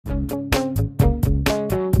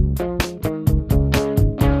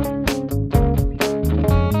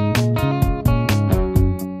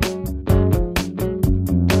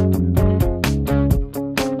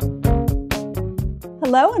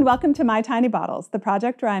and welcome to My Tiny Bottles, the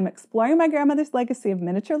project where I'm exploring my grandmother's legacy of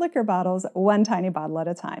miniature liquor bottles, one tiny bottle at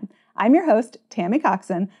a time. I'm your host, Tammy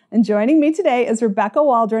Coxon, and joining me today is Rebecca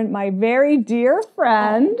Wauldron, my very dear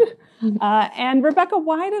friend. And Rebecca,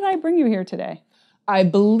 why did I bring you here today? I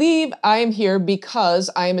believe I am here because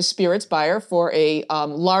I am a spirits buyer for a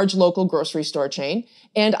large local grocery store chain,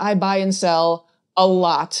 and I buy and sell a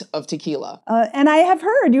lot of tequila. And I have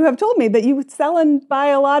heard, you have told me that you sell and buy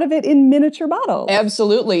a lot of it in miniature bottles.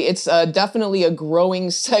 Absolutely. It's definitely a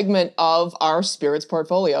growing segment of our spirits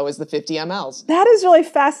portfolio is the 50 mLs. That is really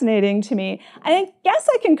fascinating to me. I guess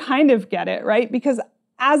I can kind of get it, right? Because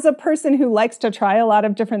as a person who likes to try a lot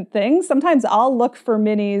of different things, sometimes I'll look for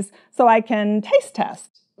minis so I can taste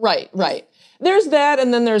test. Right. There's that,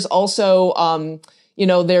 and then there's also...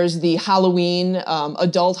 there's the Halloween,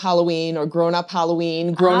 adult Halloween or grown-up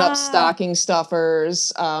Halloween, grown-up stocking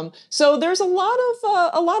stuffers. So there's a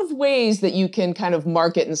lot of ways that you can kind of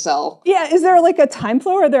market and sell. Yeah, is there like a time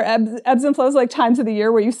flow? Are there ebbs and flows, like times of the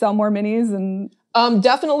year where you sell more minis? And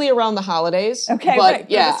definitely around the holidays. Okay, but right,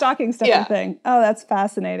 the stocking stuffing thing. Oh, that's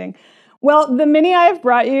fascinating. Well, the mini I've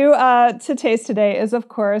brought you to taste today is, of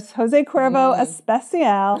course, Jose Cuervo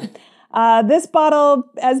Especial. This bottle,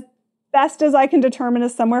 as best as I can determine,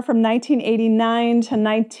 is somewhere from 1989 to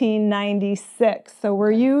 1996. So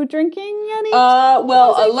were you drinking any?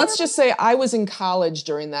 Let's just say I was in college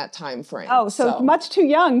during that time frame. Oh, so much too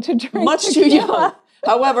young to drink. Much too young.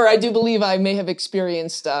 However, I do believe I may have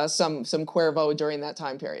experienced some Cuervo during that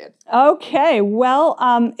time period. Okay, well,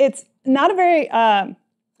 it's not a very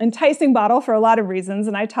enticing bottle for a lot of reasons,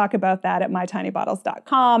 and I talk about that at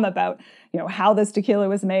mytinybottles.com about how this tequila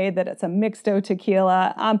was made, that it's a mixto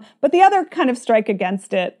tequila. But the other kind of strike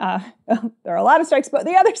against it, there are a lot of strikes, but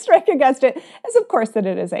the other strike against it is, of course, that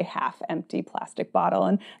it is a half-empty plastic bottle.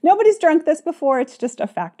 And nobody's drunk this before. It's just a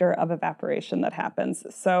factor of evaporation that happens.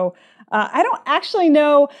 So I don't actually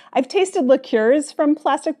know. I've tasted liqueurs from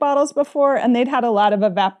plastic bottles before, and they'd had a lot of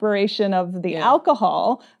evaporation of the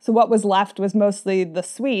alcohol. So what was left was mostly the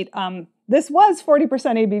sweet. This was 40%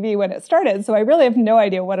 ABV when it started, so I really have no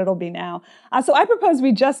idea what it'll be now. So I propose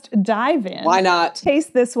we just dive in. Why not?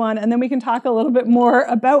 Taste this one, and then we can talk a little bit more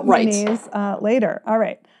about minis later. All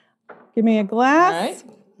right. Give me a glass.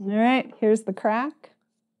 All right. Here's the crack.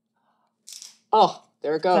 Oh,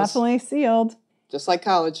 there it goes. Definitely sealed. Just like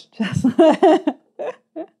college. All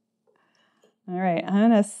right. I'm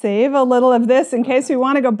going to save a little of this in case we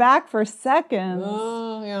want to go back for seconds.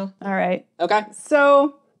 Oh, yeah. All right. Okay.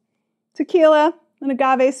 So tequila, an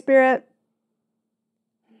agave spirit.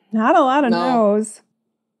 Not a lot of nose.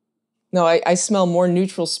 No, I smell more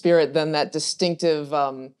neutral spirit than that distinctive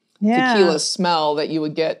tequila smell that you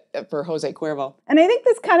would get for Jose Cuervo. And I think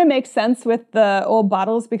this kind of makes sense with the old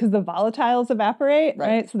bottles because the volatiles evaporate,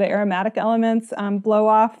 right? So the aromatic elements blow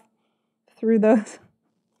off through those.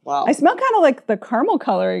 Wow. I smell kind of like the caramel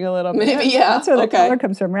coloring a little bit. Maybe, yeah. That's where the color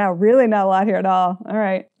comes from. Wow, really not a lot here at all. All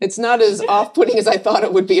right. It's not as off-putting as I thought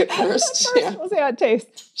it would be at first. We'll see how it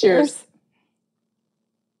tastes. Cheers.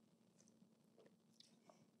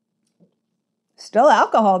 Still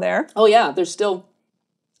alcohol there. Oh, yeah. There's still,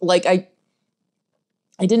 I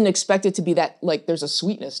didn't expect it to be that, there's a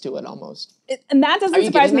sweetness to it almost. And that doesn't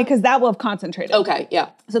surprise me because that will have concentrated. Okay, yeah.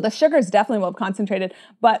 So the sugars definitely will have concentrated,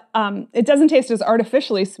 but it doesn't taste as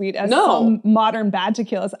artificially sweet as some modern bad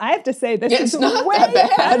tequilas. I have to say, this is way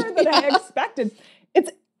better than I expected.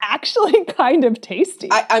 It's actually kind of tasty.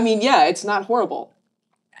 I mean, yeah, it's not horrible.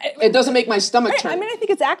 It doesn't make my stomach turn. I mean, I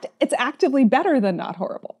think it's actively better than not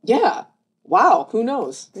horrible. Yeah. Wow, who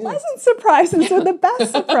knows? Pleasant surprises are the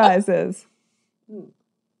best surprises.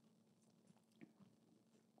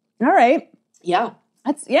 All right. Yeah.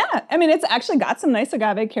 I mean, it's actually got some nice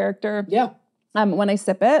agave character. Yeah. When I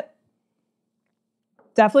sip it.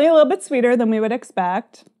 Definitely a little bit sweeter than we would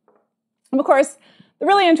expect. And of course, the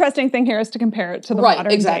really interesting thing here is to compare it to the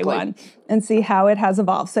modern day one and see how it has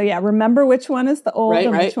evolved. So yeah, remember which one is the old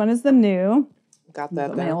and which one is the new. Got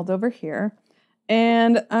that nailed over here.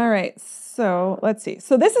 And all right, so let's see.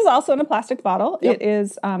 So this is also in a plastic bottle. It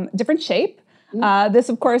is different shape. This,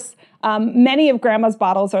 of course, many of Grandma's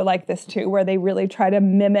bottles are like this too, where they really try to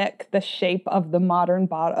mimic the shape of the modern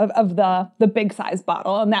bottle, of the big size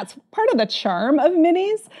bottle. And that's part of the charm of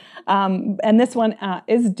minis. And this one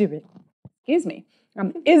is doing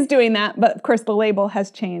that. But of course, the label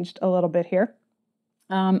has changed a little bit here.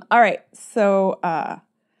 All right, so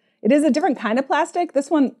It is a different kind of plastic.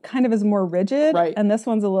 This one kind of is more rigid, Right. and this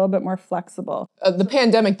one's a little bit more flexible. The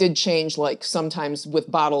pandemic did change, like sometimes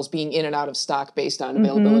with bottles being in and out of stock based on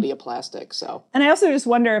availability of plastic. So, And I also just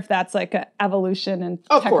wonder if that's like an evolution in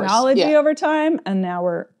Of course, technology yeah. over time. And now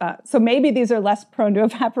we're, so maybe these are less prone to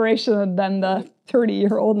evaporation than the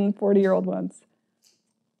 30-year-old and 40-year-old ones.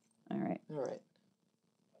 All right. all right.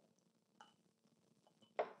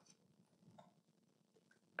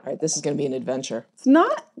 All right, this is going to be an adventure. It's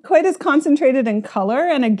not quite as concentrated in color.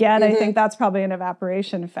 And again, I think that's probably an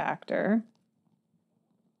evaporation factor.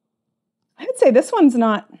 I would say this one's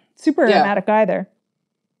not super aromatic either.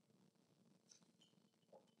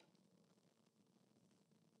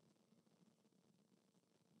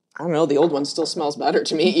 I don't know, the old one still smells better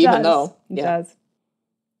to me, even though. It does.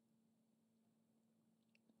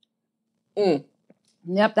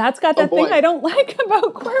 Yep, that's got that thing I don't like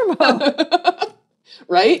about Cuervo.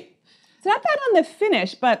 Right? It's not bad on the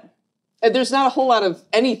finish, but... And there's not a whole lot of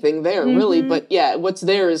anything there, really, but yeah, what's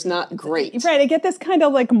there is not great. Right, I get this kind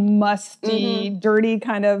of like musty, dirty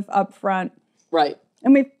kind of up front. Right.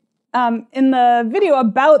 And we, in the video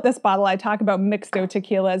about this bottle, I talk about mixto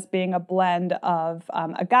tequilas being a blend of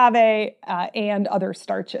agave and other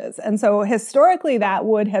starches. And so historically that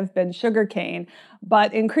would have been sugarcane,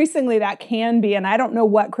 but increasingly that can be, and I don't know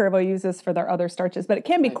what Cuervo uses for their other starches, but it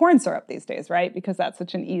can be corn syrup these days, right? Because that's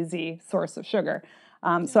such an easy source of sugar.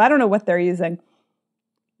 So I don't know what they're using.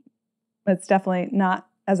 It's definitely not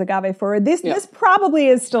as agave forward. This probably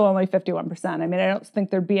is still only 51%. I mean, I don't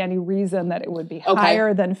think there'd be any reason that it would be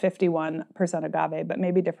higher than 51% agave, but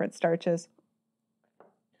maybe different starches.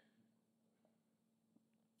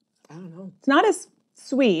 I don't know. It's not as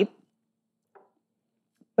sweet,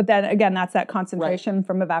 but then again, that's that concentration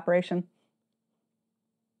from evaporation.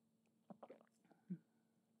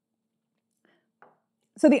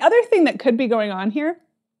 So the other thing that could be going on here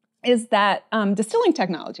is that distilling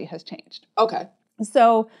technology has changed. Okay.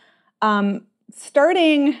 So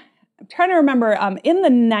starting, I'm trying to remember, in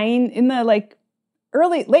the late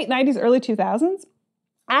 90s, early 2000s,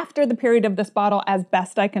 after the period of this bottle, as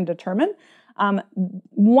best I can determine,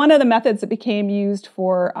 one of the methods that became used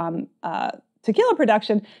for tequila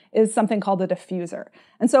production is something called a diffuser.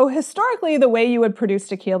 And so historically, the way you would produce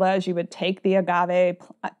tequila is you would take the agave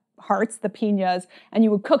hearts, the piñas, and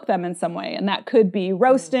you would cook them in some way. And that could be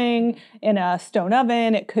roasting in a stone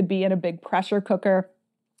oven. It could be in a big pressure cooker.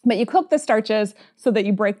 But you cook the starches so that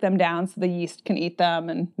you break them down so the yeast can eat them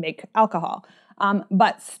and make alcohol.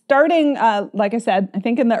 But starting, like I said, I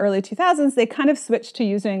think in the early 2000s, they kind of switched to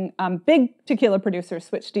using, big tequila producers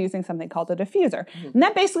switched to using something called a diffuser. And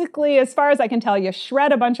that basically, as far as I can tell, you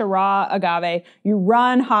shred a bunch of raw agave, you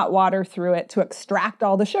run hot water through it to extract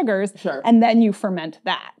all the sugars, and then you ferment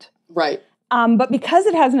that. Right. But because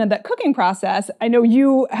it hasn't had that cooking process, I know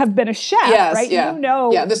you have been a chef, right? Yeah. You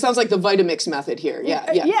know. Yeah, this sounds like the Vitamix method here.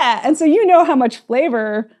 Yeah. Yeah, and so you know how much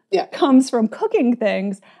flavor comes from cooking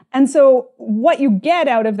things. And so what you get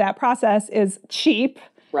out of that process is cheap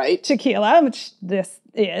tequila, which this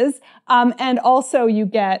is, and also you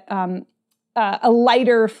get a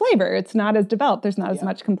lighter flavor. It's not as developed. There's not as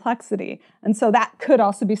much complexity. And so that could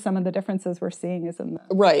also be some of the differences we're seeing is in the...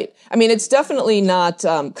 Right. I mean, it's definitely not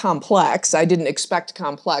complex. I didn't expect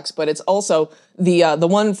complex, but it's also the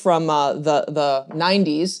one from the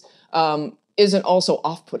 90s isn't also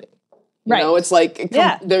off-putting. You know, it's like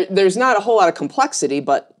there's not a whole lot of complexity,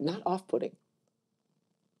 but not off-putting.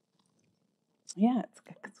 Yeah.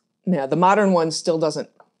 Yeah, the modern one still doesn't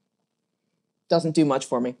do much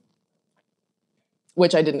for me,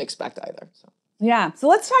 which I didn't expect either. So. Yeah. So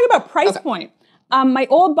let's talk about price point. My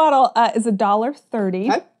old bottle is $1.30.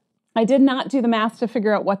 Okay. I did not do the math to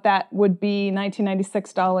figure out what that would be,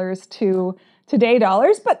 $1996 to today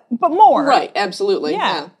dollars, but more. Right. Absolutely.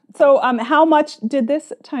 Yeah. So how much did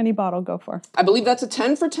this tiny bottle go for? I believe that's a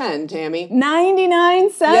 10 for 10, Tammy.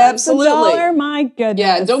 99 cents. Yeah, absolutely. $1. My goodness.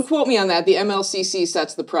 Yeah, don't quote me on that. The MLCC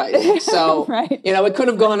sets the price. So, you know, it could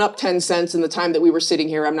have gone up 10 cents in the time that we were sitting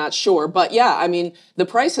here. I'm not sure. But yeah, I mean, the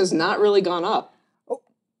price has not really gone up.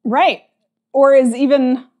 Right. Or is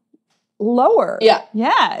even lower. Yeah.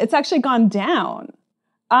 Yeah, it's actually gone down,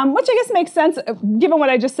 which I guess makes sense given what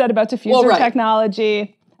I just said about diffuser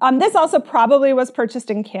technology. This also probably was purchased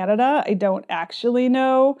in Canada. I don't actually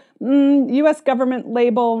know. U.S. government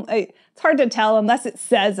label. It's hard to tell unless it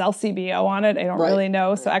says LCBO on it. I don't really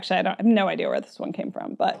know. So actually, I have no idea where this one came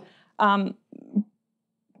from. But yeah.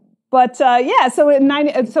 So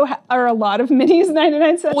are a lot of minis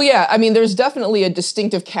 99 cents? Well, yeah. I mean, there's definitely a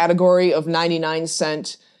distinctive category of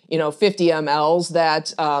 99-cent, 50 mLs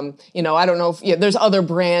that, I don't know if there's other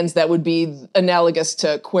brands that would be analogous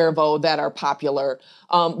to Cuervo that are popular.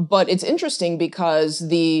 But it's interesting because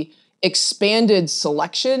the expanded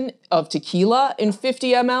selection of tequila in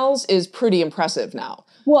 50 mLs is pretty impressive now.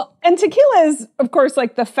 Well, and tequila is, of course,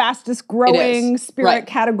 like the fastest growing spirit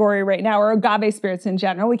category right now, or agave spirits in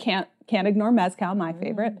general. We can't ignore mezcal, my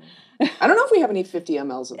favorite. I don't know if we have any 50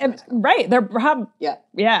 mLs of mezcal. Right.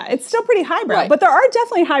 Yeah, it's still pretty highbrow, but there are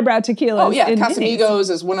definitely highbrow tequilas. Oh, yeah. Casamigos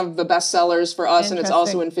is one of the best sellers for us, and it's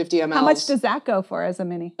also in 50 mLs. How much does that go for as a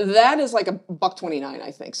mini? That is like $1.29,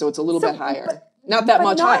 I think, so it's a little bit higher. Not that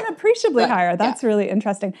much higher. Not appreciably higher. That's really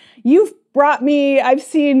interesting. You've brought me, I've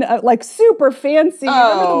seen like super fancy,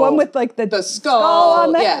 remember the one with like the skull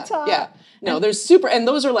on the top? Yeah. No, there's super, and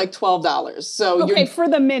those are like $12. So you're for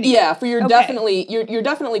the mini. Yeah, you're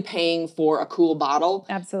definitely paying for a cool bottle.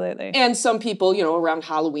 Absolutely. And some people, around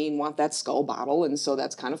Halloween want that skull bottle, and so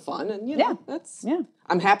that's kind of fun. And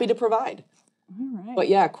I'm happy to provide. All right. But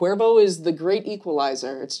yeah, Cuervo is the great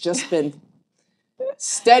equalizer. It's just been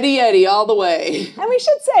steady Eddie all the way. And we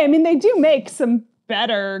should say, they do make some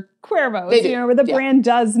better Cuervos. They do. Where the brand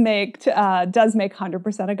does make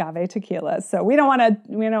 100% agave tequila. So we don't want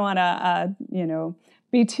to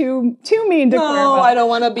be too mean to Cuervo. No, I don't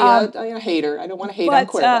want to be a hater. I don't want to hate on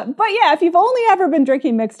Cuervo. But yeah, if you've only ever been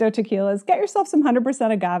drinking mixto tequilas, get yourself some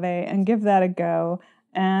 100% agave and give that a go.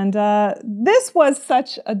 And this was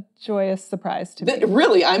such a joyous surprise to me.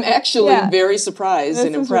 Really, I'm actually very surprised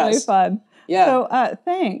and impressed. This was really fun. Yeah. So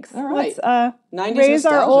thanks. All right. Let's raise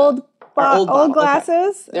our old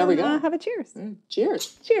glasses. Okay. There we go. Have a cheers.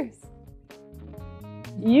 Cheers. Cheers.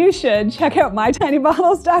 You should check out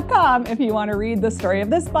mytinybottles.com if you want to read the story of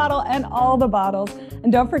this bottle and all the bottles.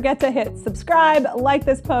 And don't forget to hit subscribe, like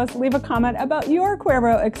this post, leave a comment about your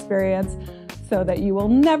Cuervo experience so that you will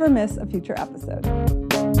never miss a future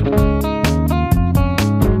episode.